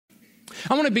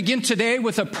I want to begin today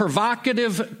with a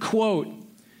provocative quote.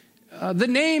 The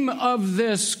name of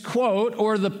this quote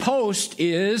or the post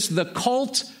is The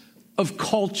Cult of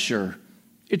Culture.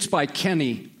 It's by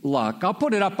Kenny Luck. I'll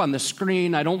put it up on the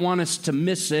screen. I don't want us to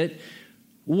miss it.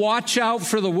 Watch out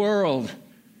for the world.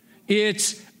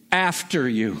 It's after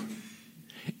you.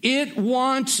 It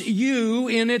wants you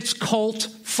in its cult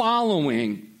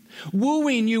following,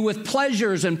 wooing you with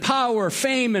pleasures and power,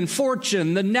 fame and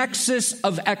fortune, the nexus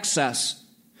of excess.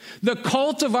 The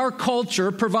cult of our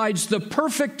culture provides the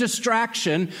perfect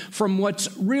distraction from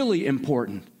what's really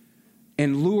important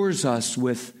and lures us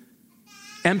with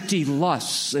empty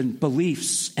lusts and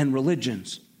beliefs and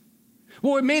religions.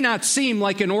 Well, it may not seem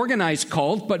like an organized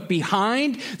cult, but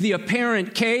behind the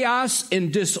apparent chaos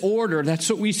and disorder, that's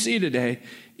what we see today,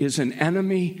 is an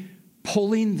enemy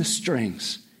pulling the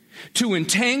strings to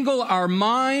entangle our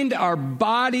mind, our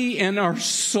body, and our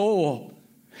soul.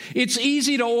 It's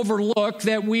easy to overlook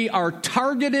that we are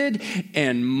targeted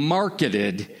and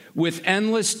marketed with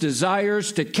endless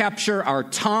desires to capture our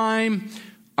time,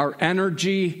 our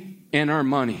energy, and our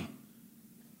money.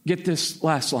 Get this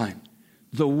last line.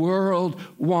 The world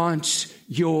wants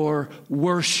your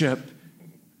worship,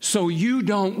 so you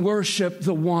don't worship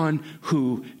the one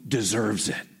who deserves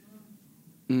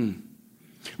it.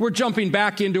 We're jumping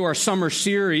back into our summer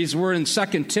series. We're in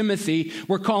 2 Timothy.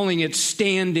 We're calling it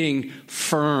Standing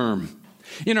Firm.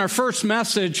 In our first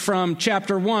message from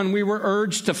chapter 1, we were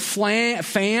urged to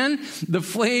fan the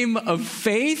flame of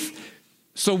faith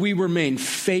so we remain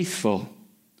faithful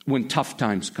when tough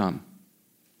times come.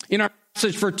 In our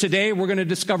message for today, we're going to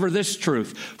discover this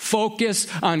truth. Focus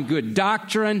on good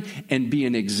doctrine and be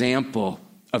an example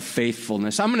of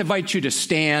faithfulness. I'm going to invite you to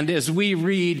stand as we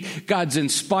read God's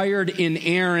inspired,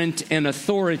 inerrant, and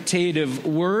authoritative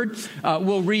word.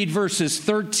 We'll read verses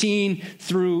 13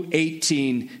 through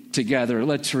 18 together.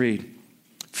 Let's read.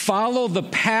 Follow the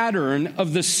pattern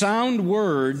of the sound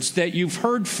words that you've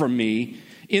heard from me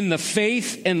in the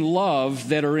faith and love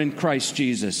that are in Christ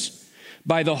Jesus.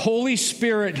 By the Holy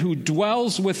Spirit who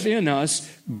dwells within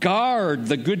us, guard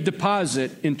the good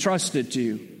deposit entrusted to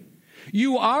you.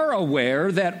 You are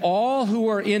aware that all who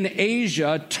are in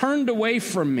Asia turned away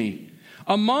from me,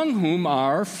 among whom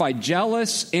are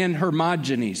Phygelus and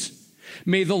Hermogenes.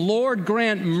 May the Lord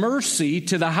grant mercy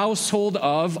to the household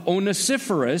of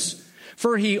Onesiphorus,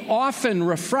 for he often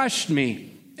refreshed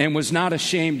me and was not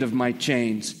ashamed of my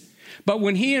chains. But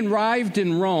when he arrived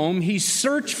in Rome, he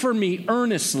searched for me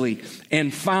earnestly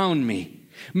and found me.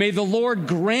 May the Lord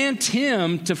grant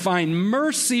him to find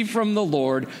mercy from the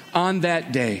Lord on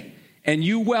that day. And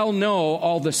you well know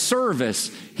all the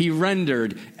service he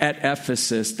rendered at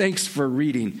Ephesus. Thanks for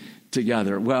reading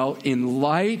together. Well, in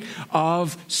light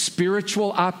of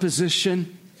spiritual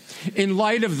opposition, in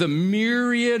light of the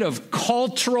myriad of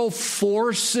cultural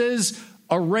forces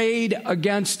arrayed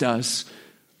against us,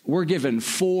 we're given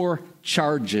 4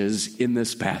 charges in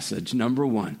this passage. Number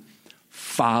 1,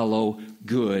 follow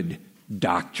good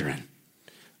doctrine.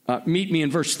 Meet me in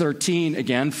verse 13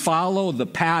 again. Follow the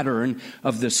pattern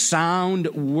of the sound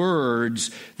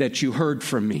words that you heard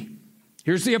from me.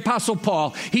 Here's the Apostle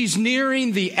Paul. He's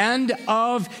nearing the end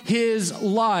of his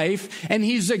life, and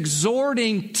he's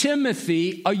exhorting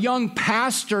Timothy, a young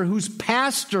pastor who's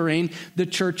pastoring the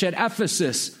church at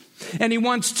Ephesus. And he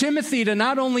wants Timothy to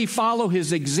not only follow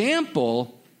his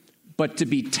example, but to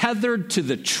be tethered to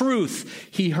the truth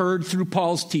he heard through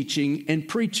Paul's teaching and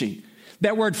preaching.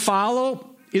 That word follow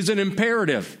is an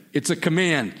imperative. It's a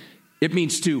command. It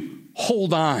means to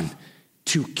hold on,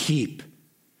 to keep.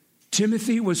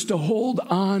 Timothy was to hold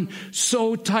on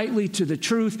so tightly to the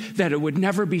truth that it would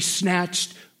never be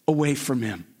snatched away from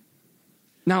him.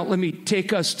 Now, let me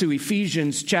take us to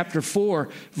Ephesians chapter 4,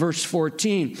 verse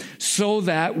 14. So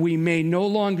that we may no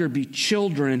longer be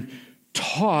children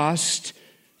tossed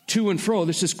to and fro.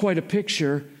 This is quite a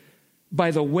picture.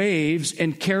 By the waves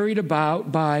and carried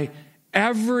about by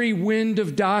every wind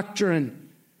of doctrine,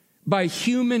 by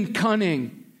human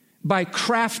cunning, by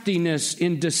craftiness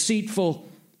in deceitful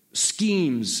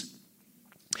schemes.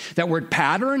 That word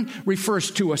pattern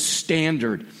refers to a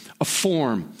standard, a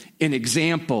form, an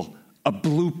example, a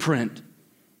blueprint.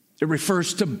 It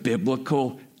refers to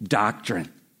biblical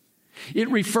doctrine. It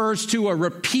refers to a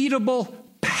repeatable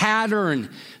pattern,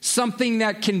 something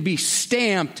that can be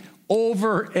stamped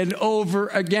over and over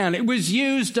again. It was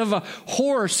used of a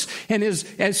horse, and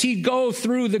as he'd go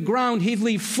through the ground, he'd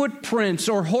leave footprints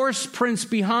or horse prints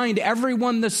behind,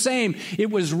 everyone the same.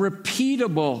 It was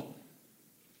repeatable.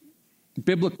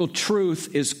 Biblical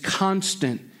truth is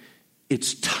constant.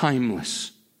 It's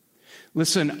timeless.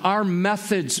 Listen, our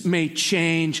methods may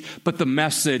change, but the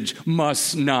message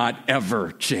must not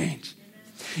ever change.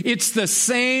 It's the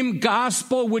same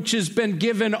gospel which has been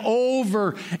given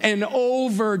over and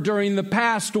over during the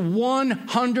past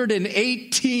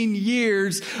 118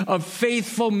 years of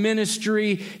faithful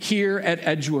ministry here at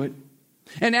Edgewood.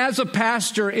 And as a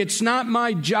pastor, it's not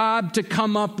my job to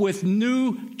come up with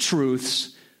new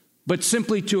truths, but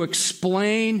simply to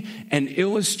explain and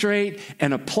illustrate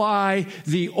and apply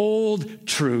the old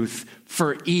truth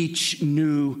for each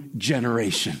new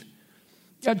generation.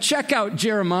 Now check out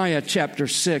Jeremiah chapter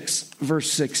 6,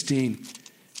 verse 16.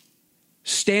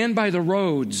 Stand by the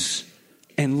roads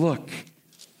and look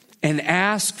and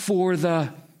ask for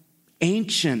the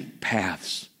ancient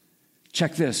paths.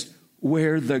 Check this.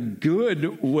 Where the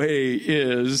good way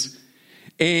is,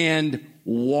 and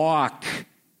walk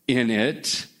in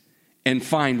it, and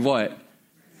find what?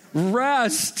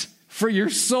 Rest for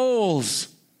your souls.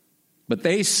 But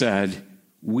they said,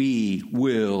 we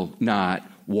will not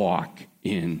walk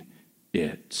in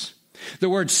it. The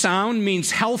word sound means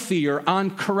healthy or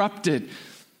uncorrupted.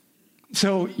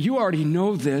 So you already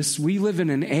know this. We live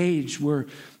in an age where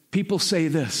people say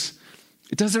this: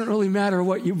 it doesn't really matter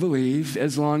what you believe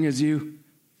as long as you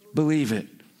believe it.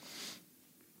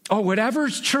 Oh,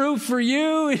 whatever's true for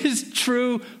you is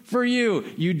true for you.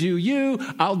 You do you,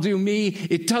 I'll do me.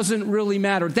 It doesn't really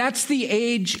matter. That's the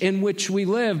age in which we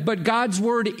live. But God's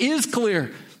word is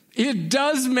clear. It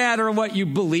does matter what you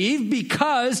believe,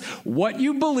 because what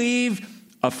you believe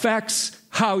affects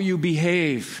how you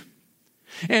behave.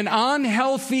 And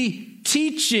unhealthy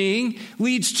teaching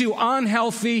leads to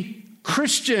unhealthy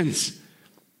Christians.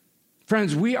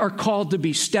 Friends, we are called to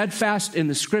be steadfast in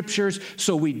the scriptures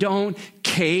so we don't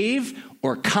cave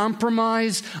or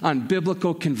compromise on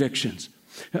biblical convictions.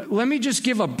 Let me just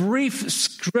give a brief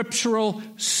scriptural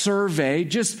survey,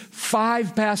 just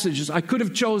 5 passages. I could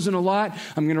have chosen a lot.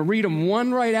 I'm going to read them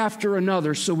one right after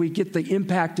another so we get the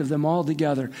impact of them all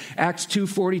together. Acts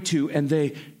 2:42, and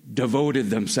they devoted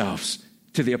themselves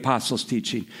to the apostles'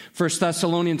 teaching. 1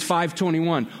 Thessalonians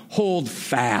 5:21, hold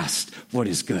fast what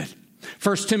is good.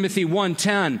 1 Timothy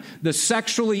 1:10, the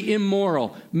sexually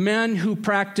immoral, men who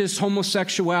practice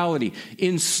homosexuality,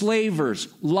 enslavers,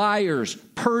 liars,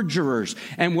 perjurers,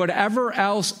 and whatever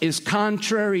else is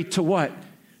contrary to what?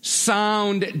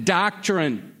 Sound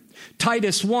doctrine.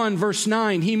 Titus 1, verse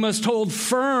 9, he must hold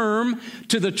firm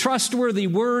to the trustworthy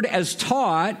word as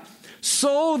taught,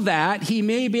 so that he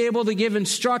may be able to give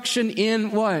instruction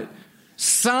in what?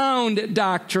 Sound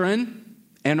doctrine,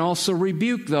 and also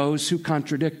rebuke those who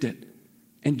contradict it.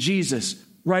 And Jesus,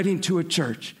 writing to a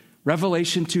church,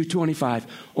 Revelation 2:25,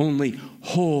 only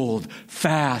hold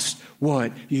fast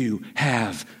what you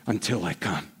have until I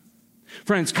come.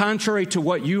 Friends, contrary to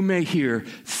what you may hear,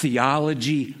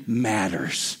 theology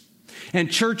matters. And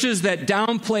churches that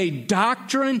downplay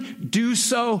doctrine do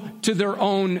so to their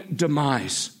own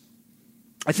demise.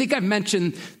 I think I've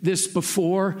mentioned this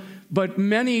before, but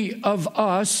many of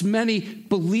us, many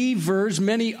believers,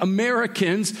 many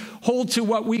Americans hold to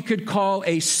what we could call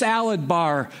a salad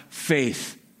bar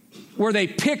faith, where they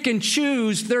pick and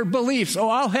choose their beliefs. Oh,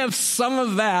 I'll have some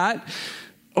of that.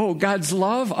 Oh, God's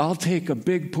love, I'll take a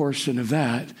big portion of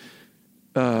that.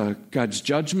 God's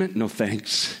judgment, no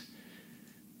thanks.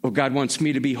 Oh, God wants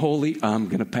me to be holy, I'm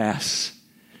going to pass.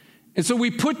 And so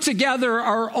we put together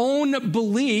our own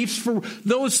beliefs for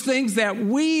those things that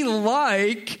we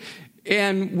like,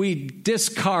 and we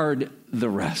discard the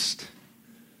rest.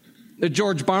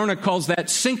 George Barna calls that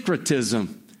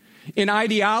syncretism, an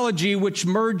ideology which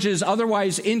merges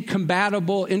otherwise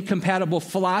incompatible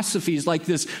philosophies like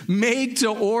this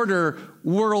made-to-order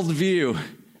worldview.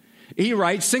 He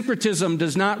writes, syncretism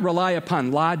does not rely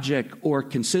upon logic or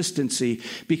consistency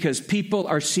because people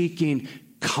are seeking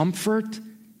comfort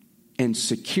and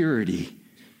security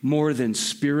more than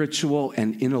spiritual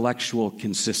and intellectual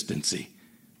consistency.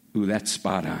 Ooh, that's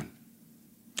spot on.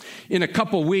 In a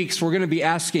couple weeks, we're going to be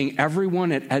asking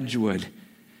everyone at Edgewood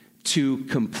to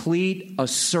complete a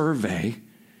survey.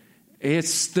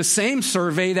 It's the same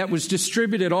survey that was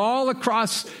distributed all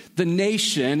across the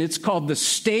nation. It's called the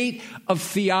State of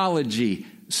Theology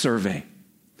Survey.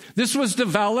 This was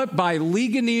developed by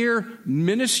Ligonier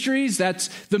Ministries. That's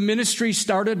the ministry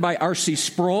started by R.C.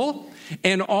 Sproul,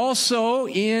 and also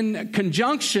in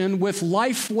conjunction with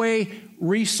Lifeway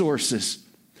Resources.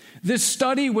 This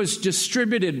study was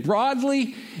distributed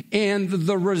broadly, and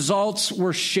the results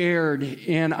were shared,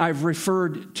 and I've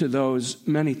referred to those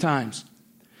many times.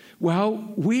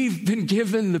 Well, we've been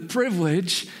given the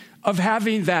privilege of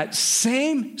having that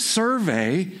same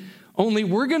survey, only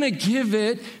we're going to give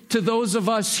it to those of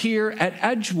us here at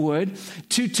Edgewood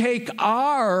to take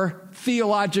our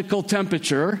theological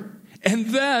temperature, and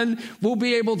then we'll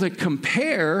be able to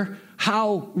compare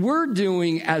how we're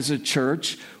doing as a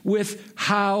church with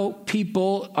how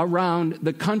people around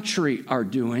the country are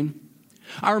doing.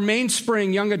 Our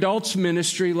Mainspring Young Adults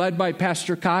Ministry, led by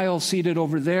Pastor Kyle, seated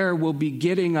over there, will be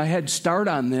getting a head start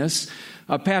on this.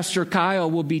 Pastor Kyle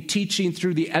will be teaching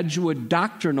through the Edgewood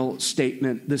Doctrinal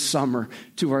Statement this summer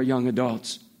to our young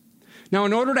adults. Now,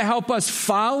 in order to help us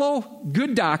follow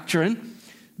good doctrine,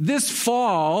 this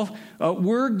fall,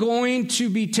 we're going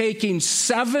to be taking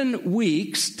 7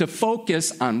 weeks to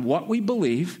focus on what we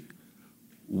believe,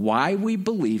 why we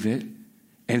believe it,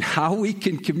 and how we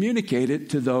can communicate it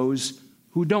to those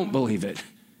who don't believe it.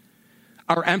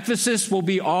 Our emphasis will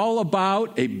be all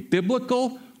about a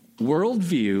biblical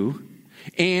worldview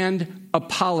and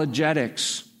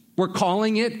apologetics. We're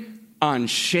calling it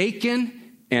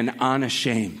Unshaken and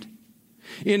Unashamed.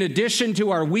 In addition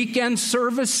to our weekend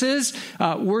services,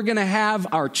 we're going to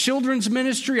have our children's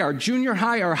ministry, our junior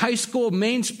high, our high school,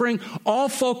 Mainspring, all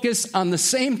focus on the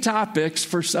same topics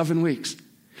for 7 weeks.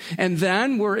 And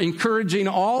then we're encouraging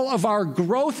all of our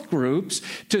growth groups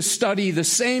to study the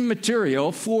same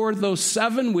material for those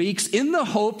 7 weeks in the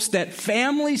hopes that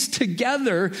families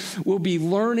together will be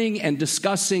learning and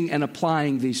discussing and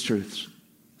applying these truths.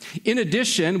 In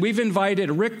addition, we've invited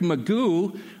Rick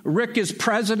Magoo. Rick is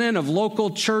president of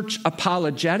Local Church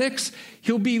Apologetics.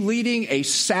 He'll be leading a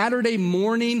Saturday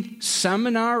morning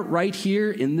seminar right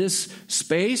here in this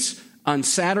space on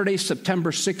Saturday,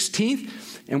 September 16th.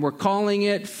 And we're calling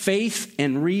it Faith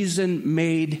and Reason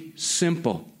Made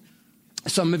Simple.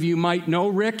 Some of you might know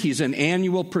Rick. He's an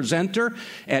annual presenter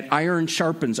at Iron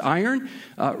Sharpens Iron.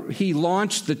 He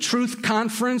launched the Truth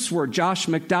Conference where Josh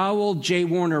McDowell, J.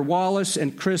 Warner Wallace,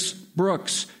 and Chris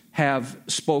Brooks have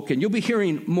spoken. You'll be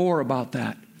hearing more about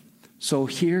that. So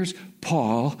here's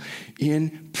Paul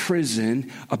in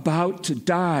prison, about to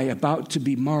die, about to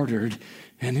be martyred,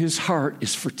 and his heart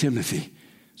is for Timothy.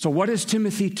 So what is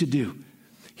Timothy to do?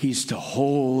 He's to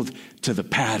hold to the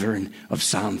pattern of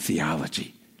sound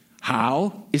theology.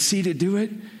 How is he to do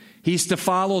it? He's to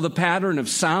follow the pattern of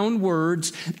sound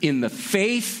words in the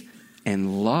faith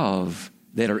and love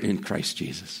that are in Christ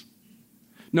Jesus.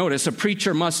 Notice, a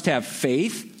preacher must have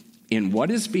faith in what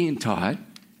is being taught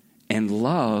and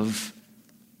love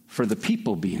for the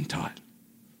people being taught.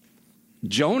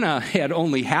 Jonah had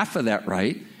only half of that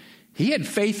right. He had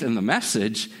faith in the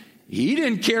message. He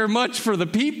didn't care much for the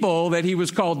people that he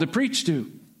was called to preach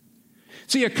to.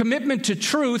 See, a commitment to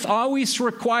truth always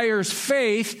requires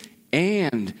faith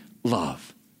and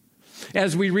love.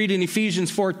 As we read in Ephesians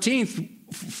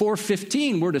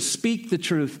 4:15, we're to speak the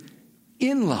truth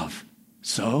in love.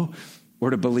 So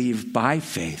we're to believe by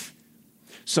faith.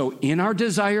 So in our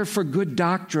desire for good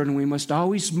doctrine, we must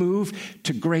always move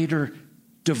to greater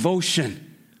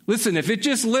devotion. Listen, if it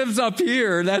just lives up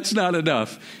here, that's not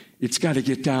enough. It's got to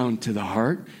get down to the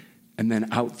heart and then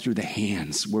out through the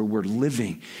hands where we're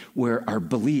living, where our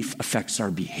belief affects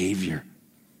our behavior.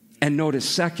 And notice,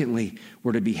 secondly,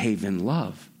 we're to behave in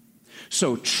love.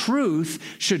 So truth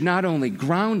should not only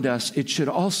ground us, it should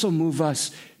also move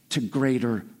us to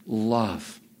greater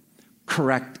love.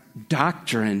 Correct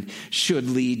doctrine should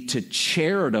lead to a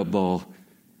charitable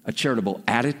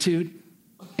attitude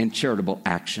and charitable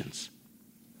actions.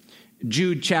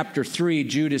 Jude chapter 3,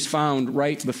 Jude is found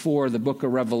right before the book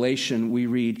of Revelation. We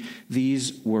read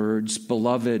these words,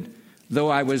 "Beloved, though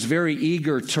I was very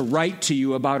eager to write to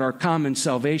you about our common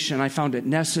salvation, I found it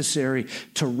necessary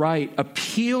to write,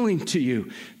 appealing to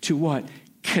you to what?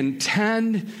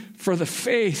 Contend for the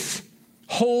faith.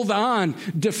 Hold on,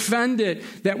 defend it,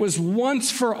 that was once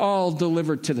for all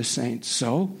delivered to the saints."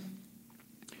 So,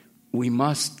 we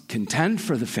must contend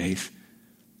for the faith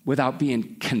without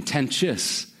being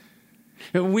contentious.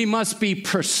 We must be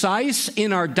precise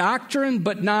in our doctrine,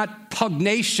 but not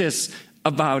pugnacious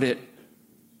about it.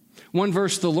 One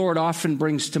verse the Lord often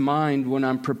brings to mind when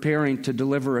I'm preparing to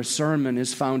deliver a sermon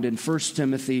is found in 1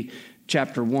 Timothy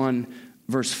chapter 1,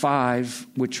 verse 5,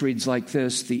 which reads like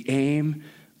this: "The aim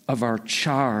of our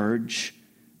charge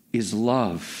is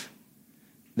love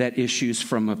that issues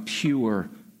from a pure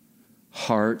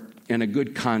heart and a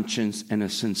good conscience and a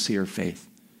sincere faith."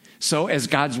 So as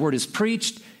God's word is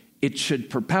preached, it should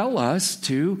propel us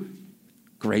to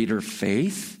greater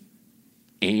faith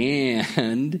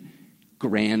and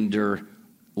grander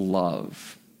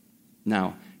love.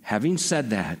 Now, having said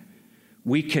that,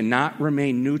 we cannot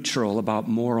remain neutral about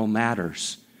moral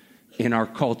matters in our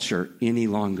culture any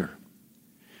longer.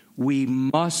 We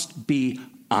must be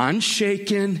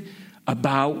unshaken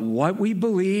about what we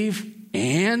believe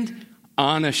and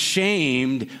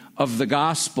unashamed of the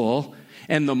gospel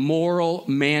and the moral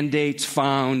mandates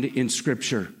found in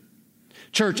Scripture.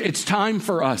 Church, it's time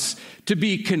for us to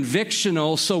be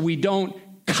convictional so we don't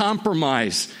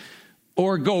compromise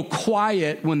or go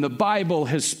quiet when the Bible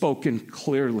has spoken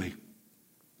clearly.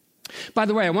 By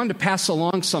the way, I wanted to pass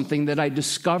along something that I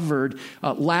discovered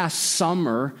last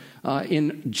summer.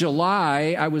 In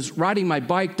July, I was riding my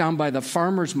bike down by the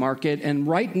farmer's market, and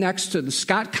right next to the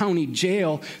Scott County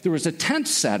Jail, there was a tent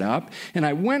set up, and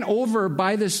I went over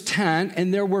by this tent,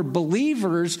 and there were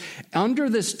believers under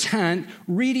this tent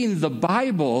reading the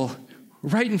Bible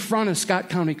right in front of Scott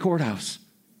County Courthouse.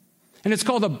 And it's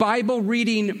called a Bible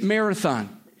Reading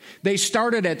Marathon. They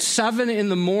started at 7 in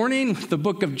the morning with the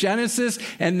book of Genesis,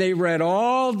 and they read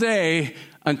all day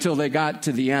until they got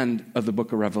to the end of the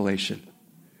book of Revelation.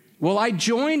 Well, I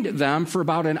joined them for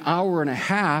about an hour and a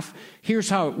half.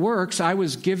 Here's how it works. I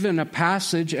was given a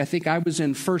passage. I think I was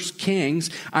in 1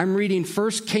 Kings. I'm reading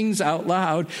 1 Kings out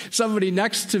loud. Somebody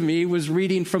next to me was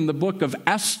reading from the book of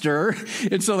Esther.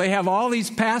 And so they have all these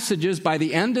passages. By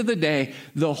the end of the day,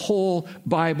 the whole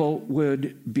Bible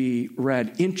would be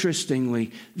read.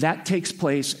 Interestingly, that takes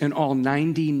place in all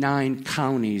 99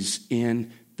 counties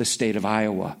in the state of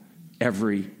Iowa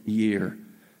every year.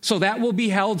 So that will be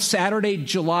held Saturday,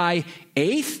 July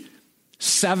 8th,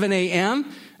 7 a.m.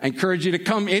 I encourage you to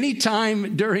come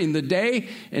anytime during the day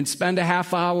and spend a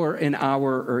half hour, an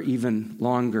hour, or even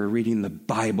longer reading the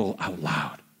Bible out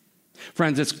loud.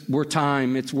 Friends,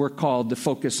 we're called to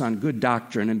focus on good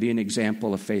doctrine and be an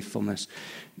example of faithfulness.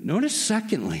 Notice,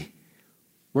 secondly,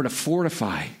 we're to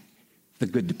fortify the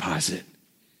good deposit.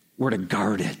 We're to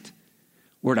guard it.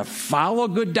 We're to follow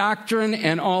good doctrine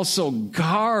and also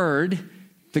guard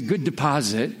the good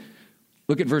deposit.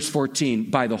 Look at verse 14.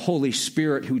 By the Holy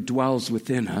Spirit who dwells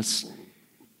within us,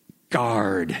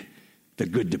 guard the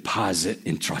good deposit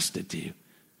entrusted to you.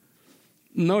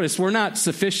 Notice, we're not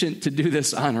sufficient to do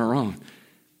this on our own.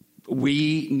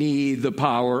 We need the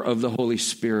power of the Holy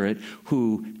Spirit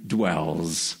who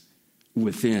dwells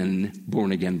within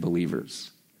born-again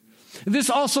believers. This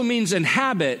also means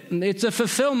inhabit. It's a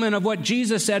fulfillment of what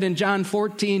Jesus said in John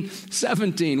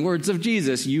 14:17, words of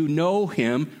Jesus. You know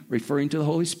him, referring to the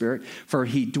Holy Spirit, for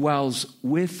he dwells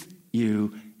with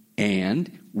you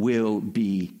and will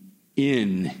be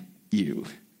in you.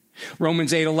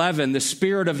 Romans 8:11, the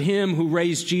Spirit of him who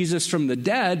raised Jesus from the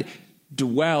dead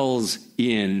dwells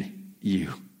in you.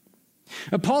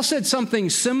 Paul said something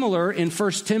similar in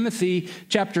 1 Timothy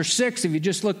chapter 6. If you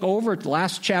just look over at the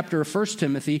last chapter of 1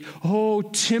 Timothy, oh,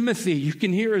 Timothy, you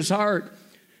can hear his heart.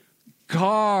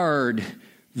 Guard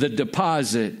the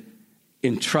deposit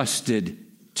entrusted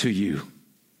to you.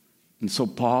 And so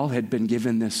Paul had been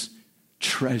given this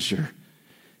treasure,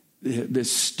 this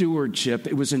stewardship.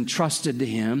 It was entrusted to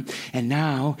him, and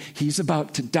now he's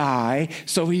about to die,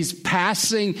 so he's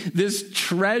passing this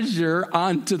treasure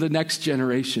on to the next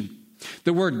generation.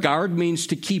 The word guard means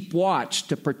to keep watch,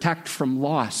 to protect from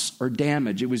loss or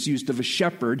damage. It was used of a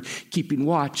shepherd keeping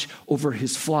watch over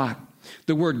his flock.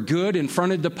 The word good in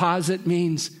front of deposit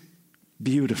means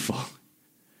beautiful,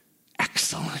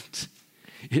 excellent.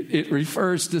 It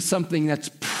refers to something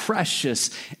that's precious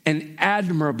and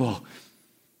admirable.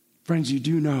 Friends, you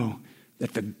do know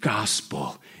that the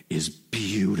gospel is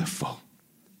beautiful.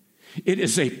 It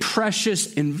is a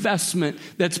precious investment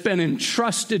that's been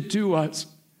entrusted to us.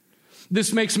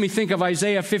 This makes me think of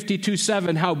Isaiah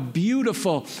 52:7, how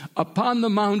beautiful upon the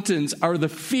mountains are the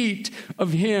feet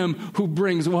of him who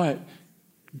brings what?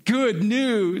 Good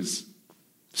news.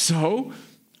 So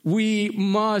we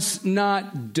must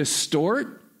not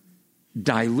distort,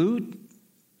 dilute,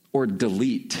 or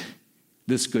delete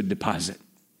this good deposit.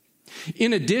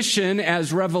 In addition,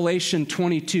 as Revelation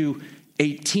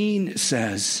 22:18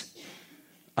 says,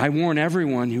 I warn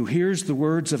everyone who hears the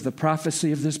words of the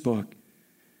prophecy of this book.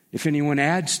 If anyone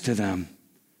adds to them,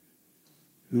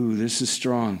 this is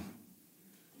strong.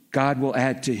 God will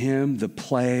add to him the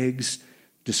plagues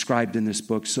described in this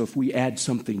book. So if we add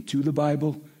something to the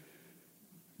Bible,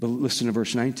 but listen to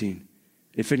verse 19.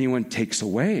 If anyone takes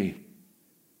away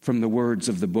from the words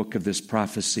of the book of this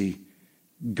prophecy,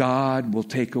 God will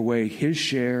take away his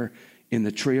share in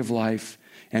the tree of life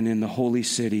and in the holy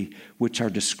city, which are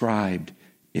described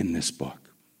in this book.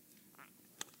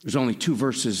 There's only 2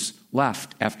 verses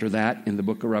left after that in the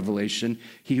book of Revelation.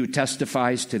 He who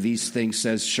testifies to these things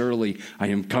says, surely I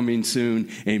am coming soon.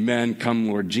 Amen. Come,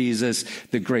 Lord Jesus.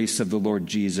 The grace of the Lord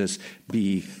Jesus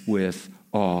be with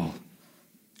all.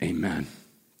 Amen.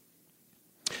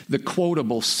 The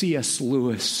quotable C.S.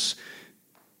 Lewis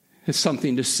has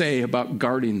something to say about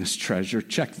guarding this treasure.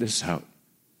 Check this out.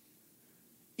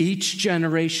 Each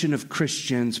generation of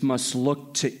Christians must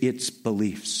look to its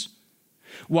beliefs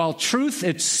While truth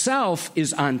itself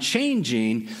is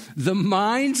unchanging, the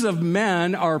minds of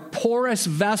men are porous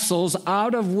vessels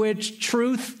out of which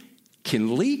truth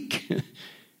can leak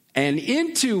and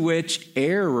into which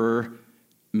error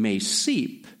may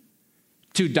seep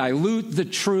to dilute the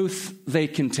truth they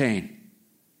contain.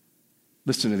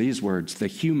 Listen to these words. The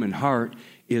human heart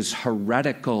is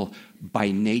heretical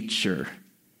by nature,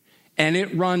 and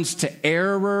it runs to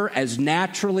error as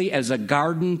naturally as a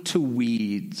garden to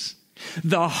weeds.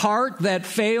 The heart that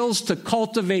fails to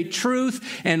cultivate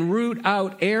truth and root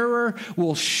out error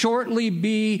will shortly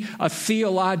be a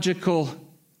theological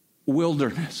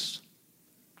wilderness.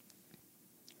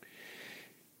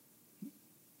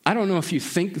 I don't know if you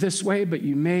think this way, but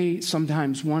you may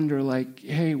sometimes wonder, like,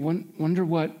 hey, wonder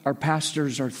what our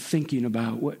pastors are thinking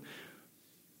about.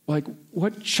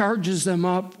 What charges them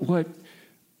up?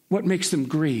 What makes them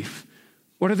grieve?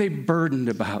 What are they burdened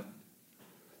about?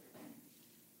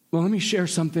 Well, let me share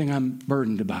something I'm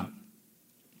burdened about.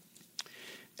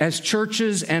 As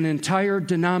churches and entire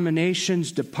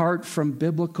denominations depart from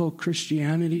biblical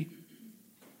Christianity,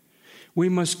 we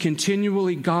must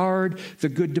continually guard the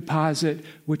good deposit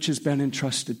which has been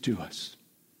entrusted to us.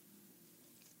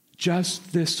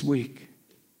 Just this week,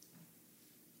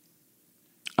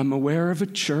 I'm aware of a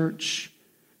church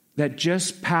that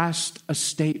just passed a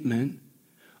statement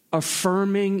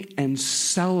affirming and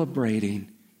celebrating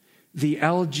the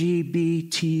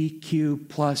LGBTQ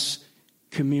plus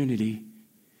community,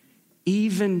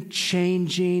 even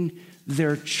changing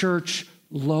their church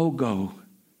logo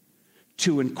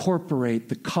to incorporate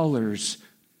the colors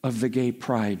of the gay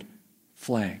pride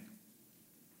flag.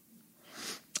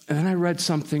 And then I read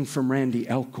something from Randy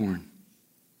Alcorn.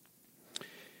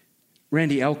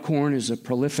 Randy Alcorn is a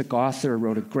prolific author,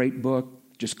 wrote a great book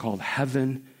just called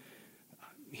Heaven.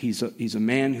 He's a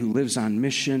man who lives on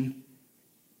mission.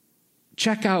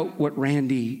 Check out what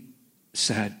Randy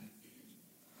said.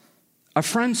 A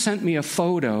friend sent me a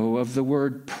photo of the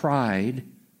word pride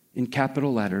in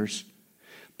capital letters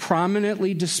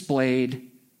prominently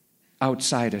displayed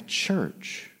outside a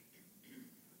church.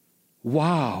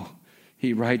 Wow,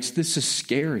 he writes, this is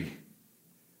scary.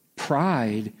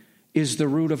 Pride is the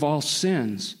root of all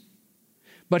sins.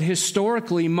 But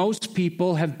historically, most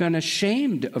people have been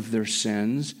ashamed of their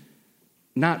sins,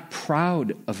 not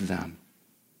proud of them.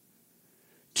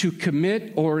 To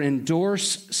commit or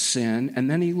endorse sin, and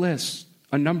then he lists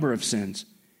a number of sins: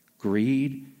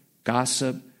 greed,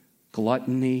 gossip,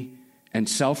 gluttony, and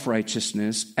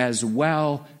self-righteousness, as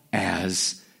well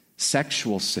as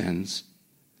sexual sins,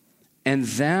 and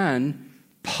then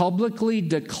publicly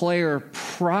declare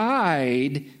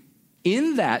pride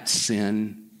in that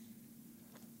sin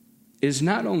is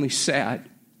not only sad,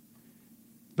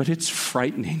 but it's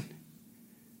frightening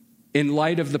in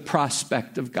light of the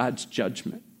prospect of God's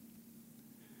judgment.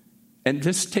 And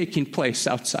this taking place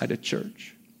outside a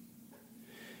church.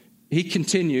 He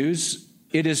continues,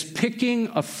 it is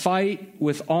picking a fight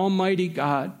with Almighty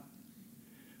God,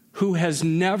 who has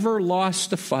never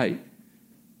lost a fight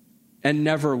and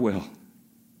never will.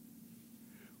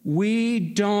 We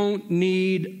don't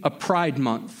need a Pride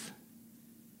Month.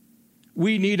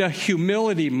 We need a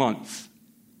humility month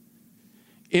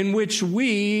in which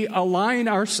we align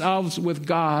ourselves with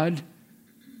God,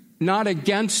 not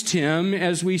against him,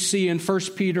 as we see in 1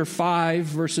 Peter 5,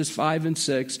 verses 5 and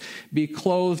 6, be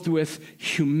clothed with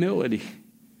humility.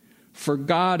 For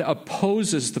God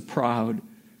opposes the proud,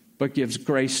 but gives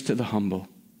grace to the humble.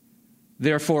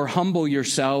 Therefore, humble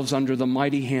yourselves under the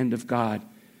mighty hand of God,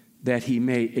 that he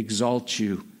may exalt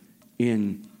you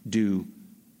in due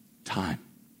time.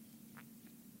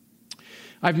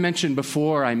 I've mentioned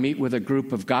before, I meet with a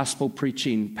group of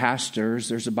gospel-preaching pastors.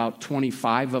 There's about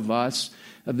 25 of us.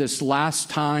 This last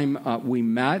time we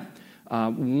met,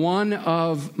 one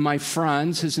of my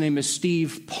friends, his name is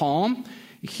Steve Palm.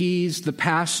 He's the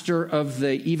pastor of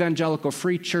the Evangelical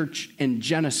Free Church in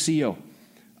Geneseo.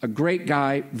 A great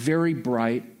guy, very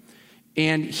bright.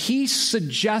 And he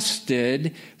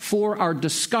suggested for our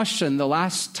discussion the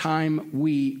last time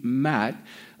we met,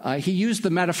 he used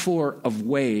the metaphor of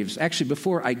waves. Actually,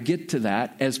 before I get to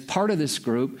that, as part of this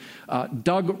group,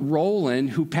 Doug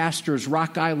Rowland, who pastors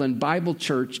Rock Island Bible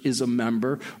Church, is a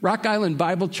member. Rock Island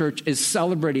Bible Church is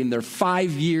celebrating their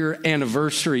 5-year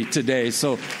anniversary today,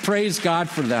 so praise God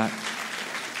for that.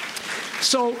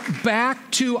 So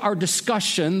back to our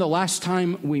discussion the last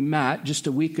time we met, just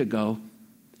a week ago.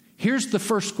 Here's the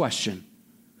first question.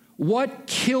 What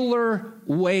killer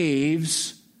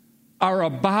waves are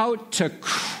about to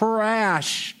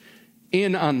crash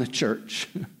in on the church?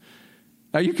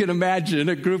 Now you can imagine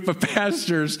a group of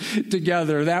pastors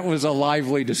together. That was a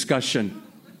lively discussion.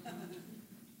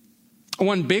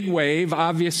 One big wave,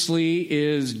 obviously,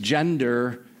 is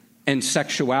gender and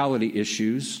sexuality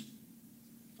issues.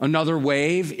 Another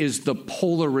wave is the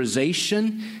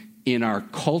polarization in our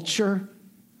culture,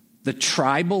 the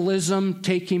tribalism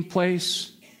taking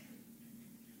place.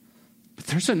 But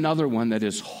there's another one that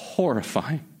is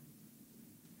horrifying,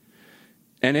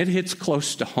 and it hits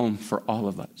close to home for all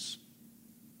of us.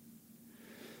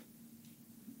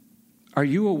 Are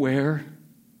you aware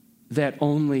that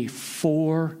only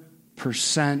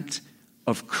 4%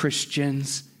 of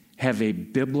Christians have a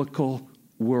biblical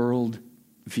world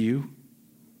view?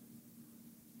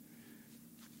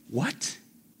 What?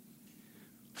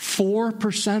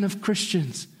 4% of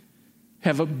Christians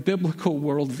have a biblical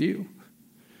worldview.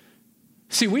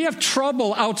 See, we have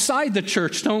trouble outside the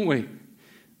church, don't we?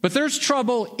 But there's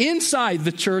trouble inside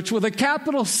the church with a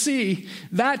capital C,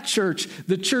 that church,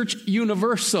 the church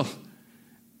universal.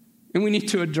 And we need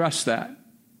to address that.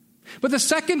 But the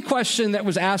second question that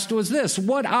was asked was this: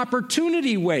 what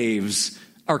opportunity waves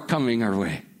are coming our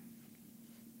way?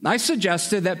 I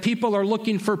suggested that people are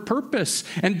looking for purpose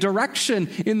and direction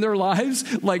in their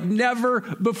lives like never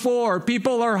before.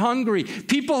 People are hungry.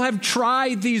 People have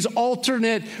tried these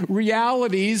alternate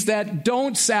realities that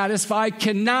don't satisfy,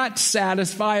 cannot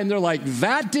satisfy, and they're like,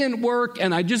 that didn't work,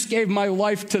 and I just gave my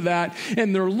life to that.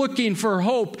 And they're looking for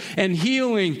hope and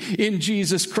healing in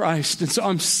Jesus Christ. And so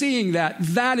I'm seeing that.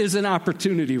 That is an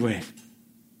opportunity wave.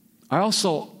 I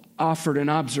also offered an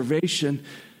observation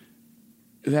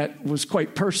that was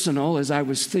quite personal as I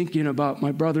was thinking about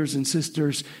my brothers and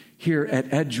sisters here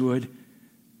at Edgewood.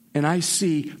 And I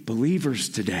see believers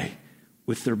today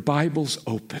with their Bibles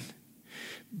open.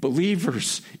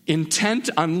 Believers intent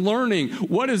on learning,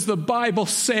 what does the Bible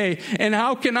say and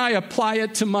how can I apply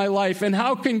it to my life, and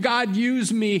how can God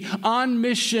use me on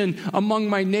mission among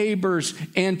my neighbors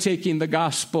and taking the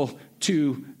gospel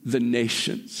to the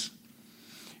nations.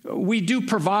 We do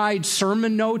provide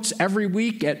sermon notes every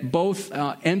week at both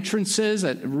entrances,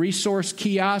 at Resource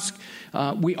Kiosk.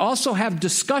 We also have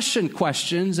discussion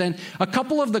questions, and a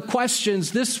couple of the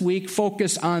questions this week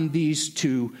focus on these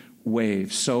two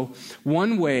waves. So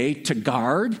one way to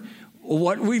guard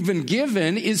what we've been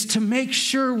given is to make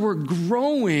sure we're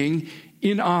growing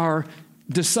in our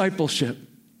discipleship.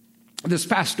 This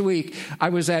past week, I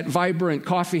was at Vibrant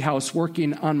Coffee House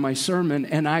working on my sermon,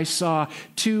 and I saw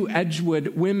two Edgewood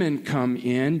women come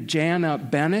in, Jana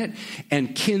Bennett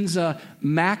and Kinza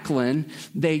Macklin.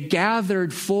 They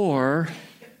gathered for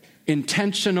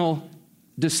intentional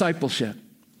discipleship.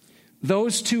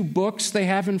 Those two books they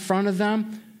have in front of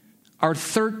them are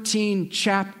 13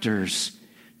 chapters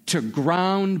to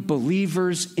ground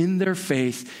believers in their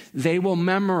faith. They will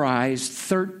memorize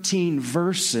 13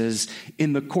 verses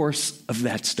in the course of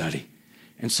that study.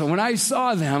 And so when I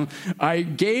saw them, I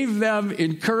gave them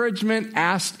encouragement,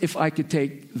 asked if I could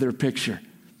take their picture.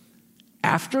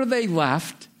 After they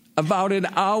left, about an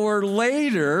hour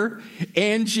later,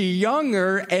 Angie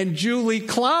Younger and Julie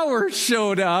Clower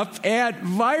showed up at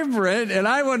Vibrant, and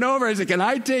I went over and said, can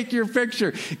I take your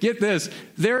picture? Get this,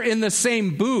 they're in the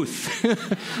same booth.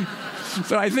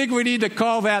 So I think we need to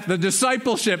call that the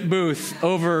discipleship booth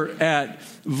over at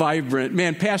Vibrant.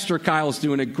 Man, Pastor Kyle's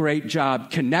doing a great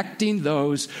job connecting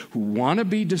those who want to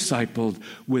be discipled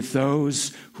with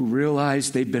those who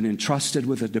realize they've been entrusted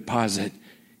with a deposit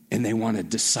and they want to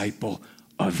disciple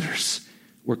others.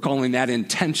 We're calling that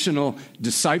intentional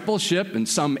discipleship, and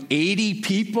some 80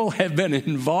 people have been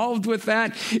involved with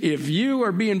that. If you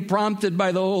are being prompted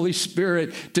by the Holy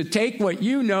Spirit to take what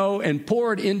you know and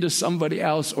pour it into somebody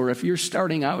else, or if you're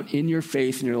starting out in your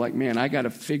faith and you're like, man, I got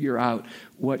to figure out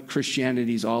what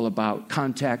Christianity is all about,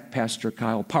 contact Pastor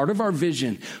Kyle. Part of our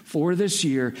vision for this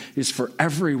year is for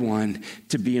everyone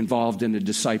to be involved in a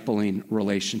discipling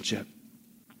relationship.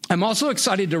 I'm also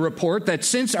excited to report that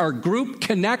since our Group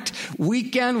Connect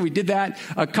weekend, we did that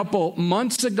a couple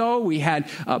months ago. We had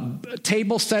a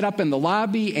table set up in the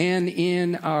lobby and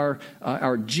in our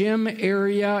gym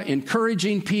area,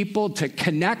 encouraging people to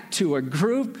connect to a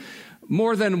group.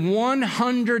 More than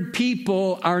 100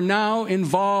 people are now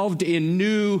involved in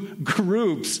new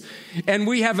groups. And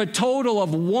we have a total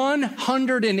of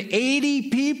 180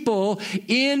 people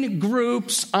in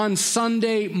groups on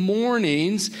Sunday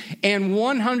mornings and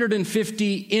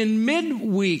 150 in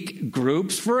midweek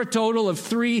groups for a total of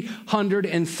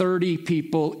 330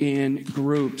 people in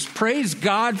groups. Praise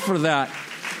God for that.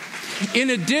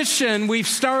 In addition, we've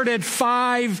started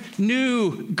 5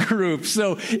 new groups.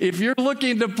 So if you're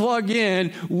looking to plug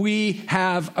in, we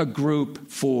have a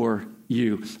group for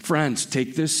you. Friends,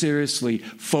 take this seriously.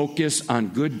 Focus on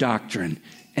good doctrine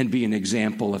and be an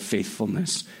example of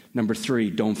faithfulness. Number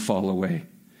 3, don't fall away.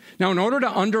 Now, in order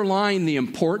to underline the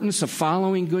importance of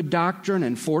following good doctrine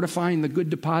and fortifying the good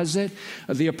deposit,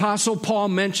 the Apostle Paul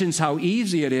mentions how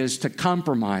easy it is to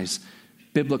compromise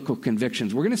biblical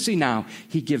convictions. We're going to see now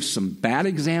he gives some bad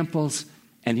examples,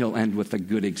 and he'll end with a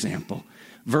good example.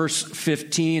 Verse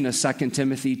 15 of 2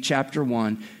 Timothy chapter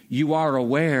 1, you are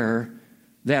aware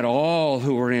that all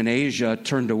who were in Asia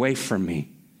turned away from me,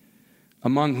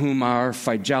 among whom are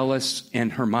Phygelus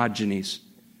and Hermogenes.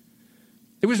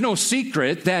 It was no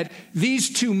secret that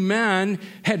these two men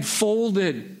had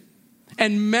folded,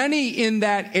 and many in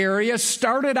that area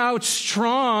started out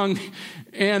strong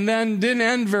and then didn't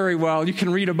end very well. You can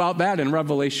read about that in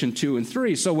Revelation 2 and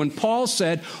 3. So when Paul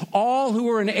said, all who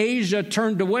were in Asia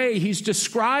turned away, he's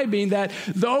describing that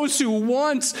those who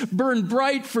once burned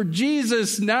bright for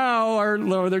Jesus now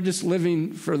they're just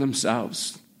living for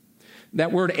themselves.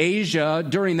 That word Asia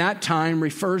during that time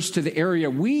refers to the area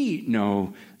we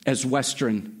know as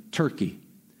Western Turkey.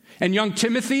 And young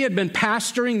Timothy had been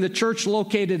pastoring the church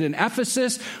located in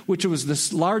Ephesus, which was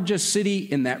the largest city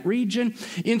in that region.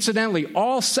 Incidentally,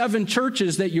 all 7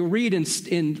 churches that you read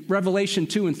in Revelation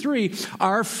 2 and 3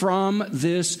 are from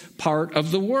this part of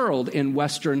the world in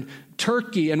Western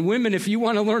Turkey. And women, if you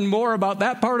want to learn more about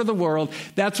that part of the world,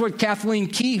 that's what Kathleen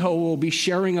Kehoe will be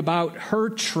sharing about her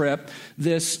trip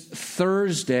this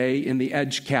Thursday in the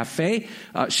Edge Cafe.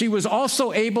 She was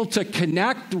also able to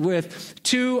connect with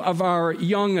 2 of our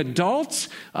young adults.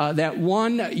 That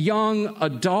one young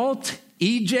adult,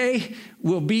 EJ,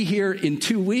 will be here in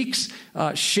 2 weeks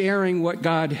sharing what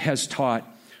God has taught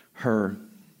her.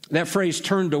 That phrase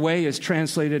turned away is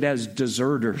translated as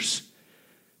deserters.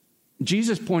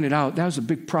 Jesus pointed out that was a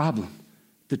big problem,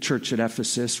 the church at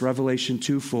Ephesus, Revelation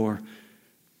 2:4.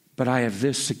 But I have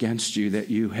this against you, that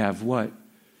you have what?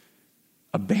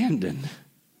 Abandoned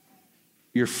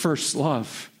your first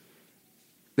love.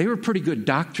 They were pretty good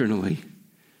doctrinally,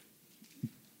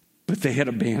 but they had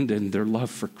abandoned their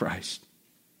love for Christ.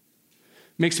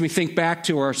 Makes me think back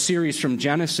to our series from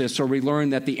Genesis, where we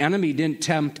learned that the enemy didn't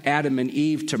tempt Adam and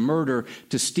Eve to murder,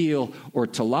 to steal, or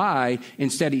to lie.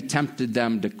 Instead, he tempted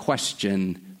them to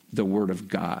question the Word of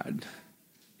God.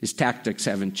 His tactics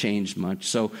haven't changed much.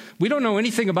 So we don't know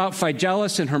anything about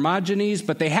Phygelus and Hermogenes,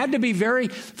 but they had to be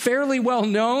fairly well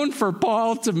known for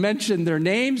Paul to mention their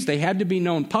names. They had to be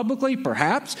known publicly,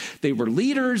 perhaps. They were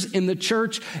leaders in the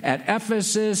church at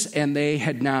Ephesus, and they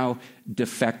had now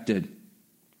defected.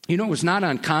 You know, it was not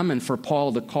uncommon for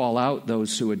Paul to call out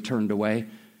those who had turned away.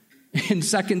 In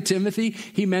 2 Timothy,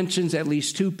 he mentions at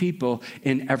least 2 people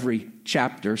in every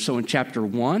chapter. So in chapter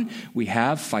 1, we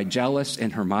have Phygelus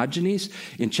and Hermogenes.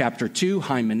 In chapter 2,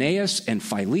 Hymenaeus and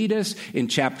Philetus. In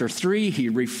chapter 3, he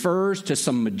refers to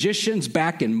some magicians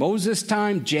back in Moses'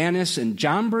 time, Jannes and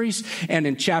Jambres. And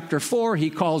in chapter 4, he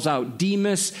calls out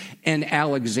Demas and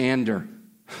Alexander.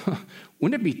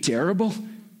 Wouldn't it be terrible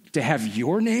to have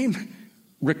your name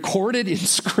recorded in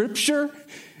Scripture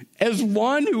as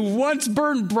one who once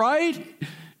burned bright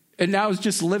and now is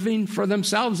just living for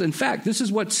themselves? In fact, this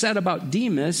is what's said about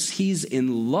Demas. He's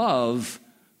in love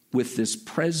with this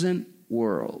present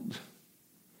world.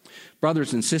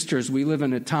 Brothers and sisters, we live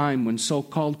in a time when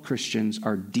so-called Christians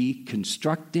are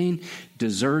deconstructing,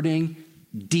 deserting,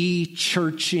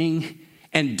 de-churching,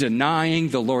 and denying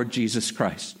the Lord Jesus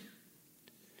Christ.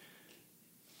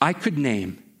 I could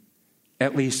name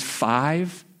at least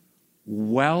 5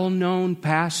 well-known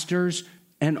pastors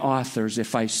and authors.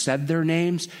 If I said their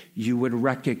names, you would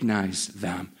recognize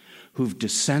them, who've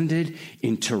descended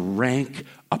into rank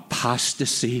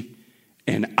apostasy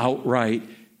and outright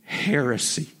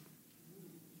heresy.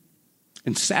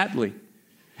 And sadly,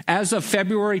 as of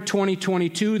February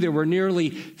 2022, there were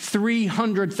nearly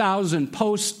 300,000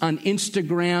 posts on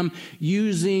Instagram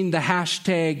using the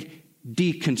hashtag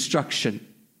deconstruction.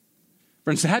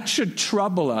 Friends, that should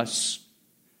trouble us,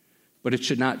 but it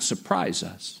should not surprise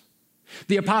us.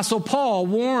 The Apostle Paul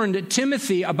warned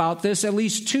Timothy about this at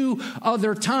least 2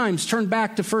 other times. Turn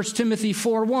back to 1 Timothy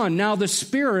 4:1. Now the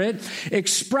Spirit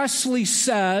expressly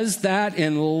says that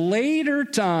in later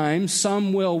times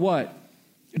some will what?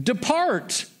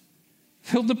 Depart.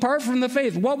 They'll depart from the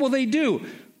faith. What will they do?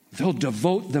 They'll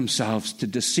devote themselves to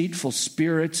deceitful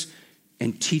spirits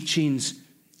and teachings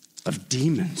of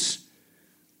demons.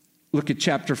 Look at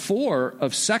chapter 4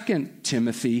 of 2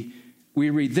 Timothy. We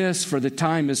read this, for the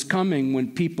time is coming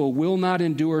when people will not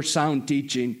endure sound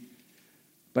teaching,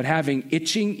 but having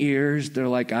itching ears, they're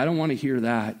like, I don't want to hear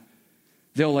that.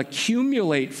 They'll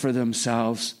accumulate for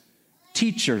themselves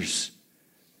teachers.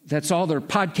 That's all their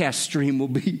podcast stream will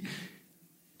be.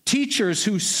 Teachers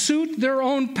who suit their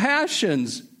own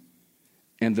passions,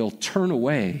 and they'll turn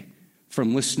away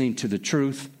from listening to the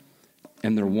truth,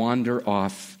 and they'll wander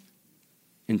off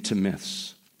into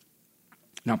myths.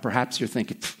 Now, perhaps you're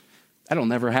thinking, that'll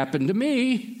never happen to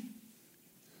me.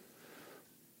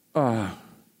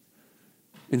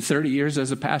 In 30 years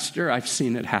as a pastor, I've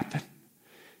seen it happen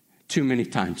too many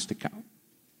times to count.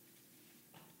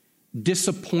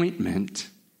 Disappointment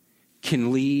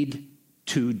can lead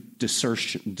to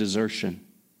desertion.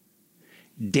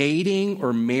 Dating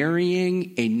or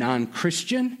marrying a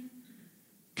non-Christian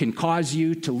can cause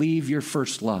you to leave your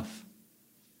first love.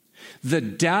 The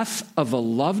death of a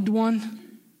loved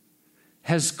one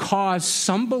has caused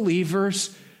some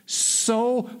believers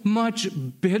so much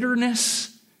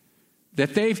bitterness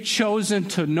that they've chosen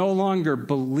to no longer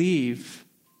believe.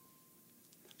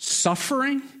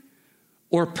 Suffering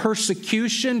or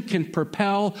persecution can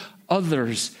propel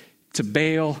others to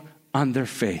bail on their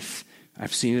faith.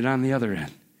 I've seen it on the other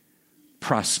end.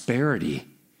 Prosperity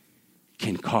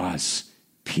can cause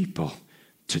people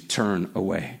to turn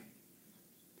away.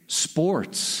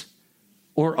 Sports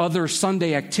or other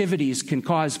Sunday activities can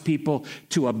cause people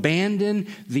to abandon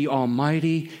the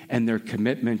Almighty and their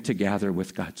commitment to gather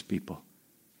with God's people.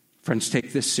 Friends,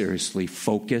 take this seriously.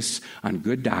 Focus on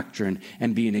good doctrine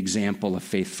and be an example of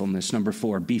faithfulness. Number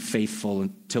 4, be faithful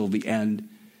until the end.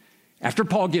 After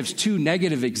Paul gives 2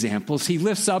 negative examples, he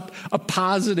lifts up a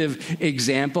positive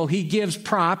example. He gives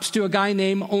props to a guy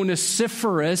named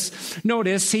Onesiphorus.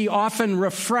 Notice he often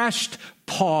refreshed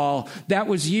Paul. That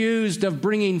was used of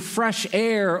bringing fresh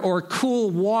air or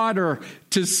cool water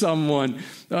to someone.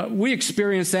 We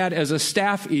experience that as a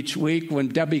staff each week when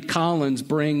Debbie Collins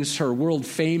brings her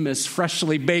world-famous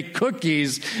freshly baked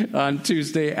cookies on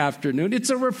Tuesday afternoon. It's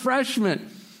a refreshment.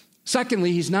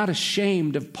 Secondly, he's not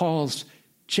ashamed of Paul's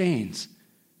chains.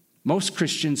 Most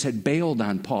Christians had bailed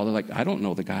on Paul. They're like, I don't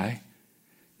know the guy.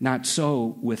 Not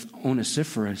so with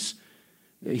Onesiphorus.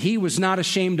 He was not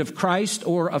ashamed of Christ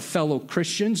or of fellow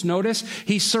Christians. Notice,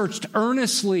 he searched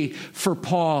earnestly for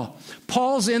Paul.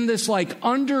 Paul's in this like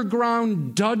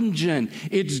underground dungeon.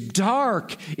 It's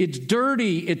dark, it's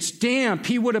dirty, it's damp.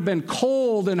 He would have been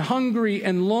cold and hungry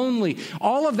and lonely.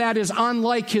 All of that is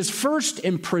unlike his first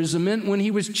imprisonment when he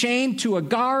was chained to a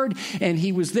guard and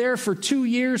he was there for 2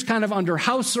 years, kind of under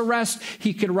house arrest.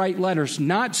 He could write letters.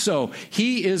 Not so.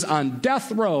 He is on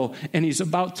death row and he's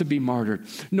about to be martyred.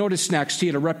 Notice next,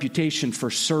 he had a reputation for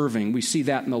serving. We see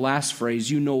that in the last phrase.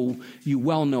 You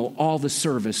well know all the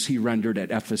service he rendered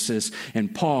at Ephesus,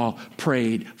 and Paul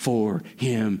prayed for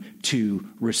him to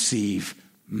receive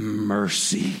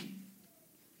mercy.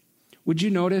 Would you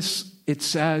notice it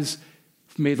says,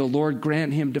 may the Lord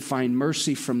grant him to find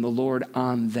mercy from the Lord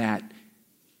on that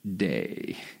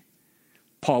day.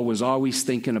 Paul was always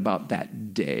thinking about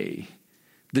that day.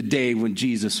 The day when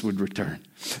Jesus would return.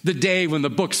 The day when the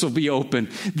books will be open.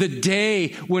 The day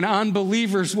when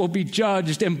unbelievers will be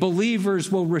judged and believers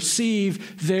will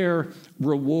receive their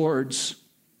rewards.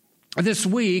 This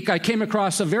week, I came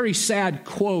across a very sad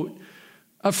quote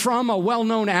from a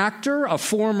well-known actor, a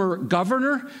former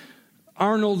governor,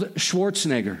 Arnold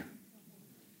Schwarzenegger.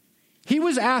 He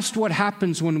was asked what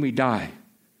happens when we die.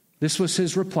 This was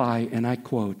his reply, and I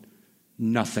quote,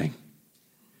 nothing.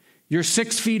 You're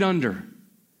 6 feet under.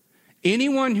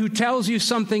 Anyone who tells you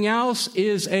something else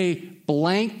is a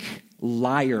blank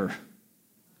liar.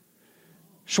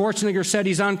 Schwarzenegger said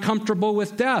he's uncomfortable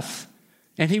with death,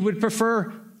 and he would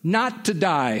prefer not to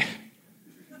die.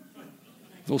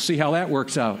 We'll see how that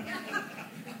works out.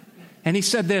 And he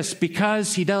said this,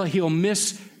 because he'll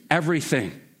miss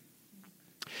everything.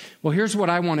 Well, here's what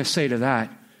I want to say to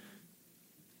that.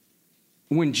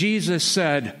 When Jesus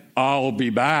said, I'll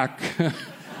be back.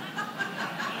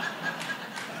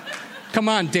 Come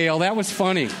on, Dale, that was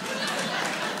funny.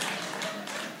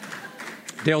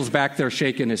 Dale's back there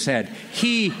shaking his head.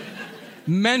 He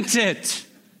meant it.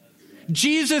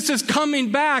 Jesus is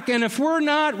coming back, and if we're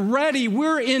not ready,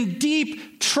 we're in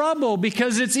deep trouble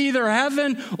because it's either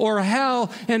heaven or hell,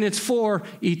 and it's for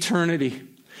eternity.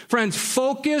 Friends,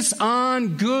 focus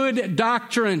on good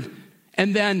doctrine.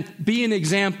 And then be an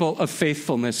example of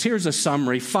faithfulness. Here's a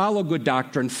summary. Follow good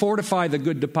doctrine. Fortify the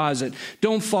good deposit.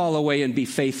 Don't fall away and be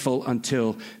faithful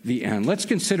until the end. Let's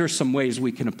consider some ways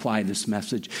we can apply this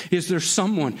message. Is there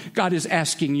someone God is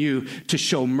asking you to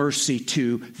show mercy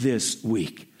to this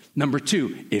week? Number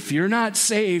 2, if you're not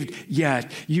saved yet,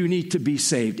 you need to be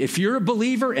saved. If you're a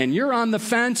believer and you're on the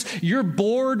fence, you're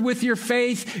bored with your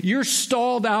faith, you're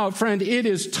stalled out, friend, it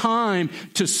is time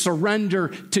to surrender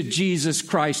to Jesus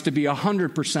Christ, to be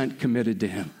 100% committed to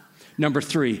him. Number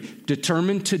 3,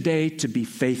 determine today to be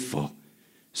faithful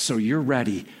so you're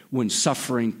ready when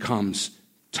suffering comes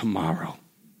tomorrow.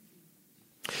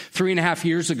 3.5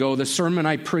 years ago, the sermon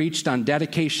I preached on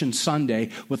Dedication Sunday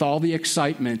with all the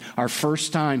excitement, our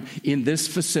first time in this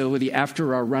facility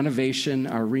after our renovation,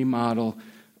 our remodel.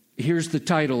 Here's the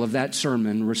title of that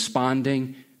sermon,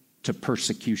 Responding to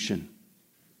Persecution.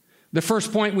 The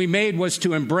first point we made was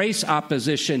to embrace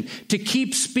opposition, to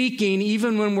keep speaking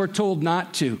even when we're told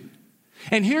not to.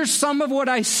 And here's some of what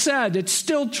I said. It's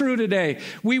still true today.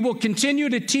 We will continue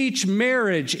to teach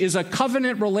marriage is a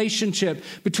covenant relationship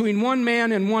between one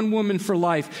man and one woman for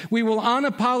life. We will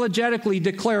unapologetically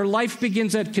declare life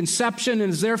begins at conception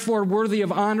and is therefore worthy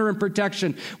of honor and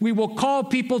protection. We will call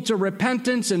people to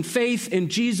repentance and faith in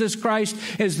Jesus Christ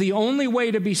as the only way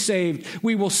to be saved.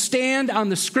 We will stand on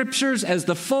the scriptures as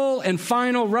the full and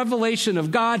final revelation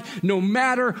of God, no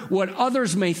matter what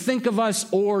others may think of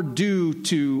us or do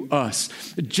to us.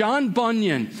 John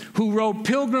Bunyan, who wrote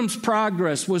Pilgrim's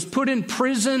Progress, was put in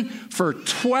prison for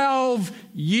 12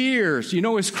 years. You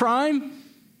know his crime?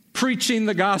 Preaching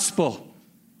the gospel.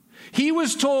 He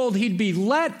was told he'd be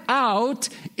let out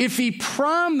if he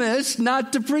promised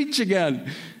not to preach again.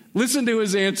 Listen to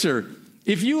his answer.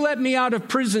 If you let me out of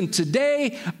prison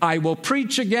today, I will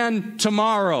preach again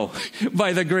tomorrow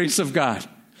by the grace of God.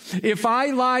 If I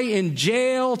lie in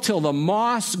jail till the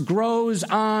moss grows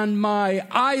on my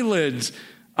eyelids,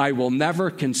 I will never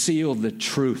conceal the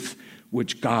truth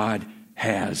which God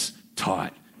has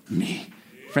taught me.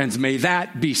 Friends, may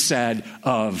that be said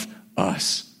of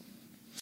us.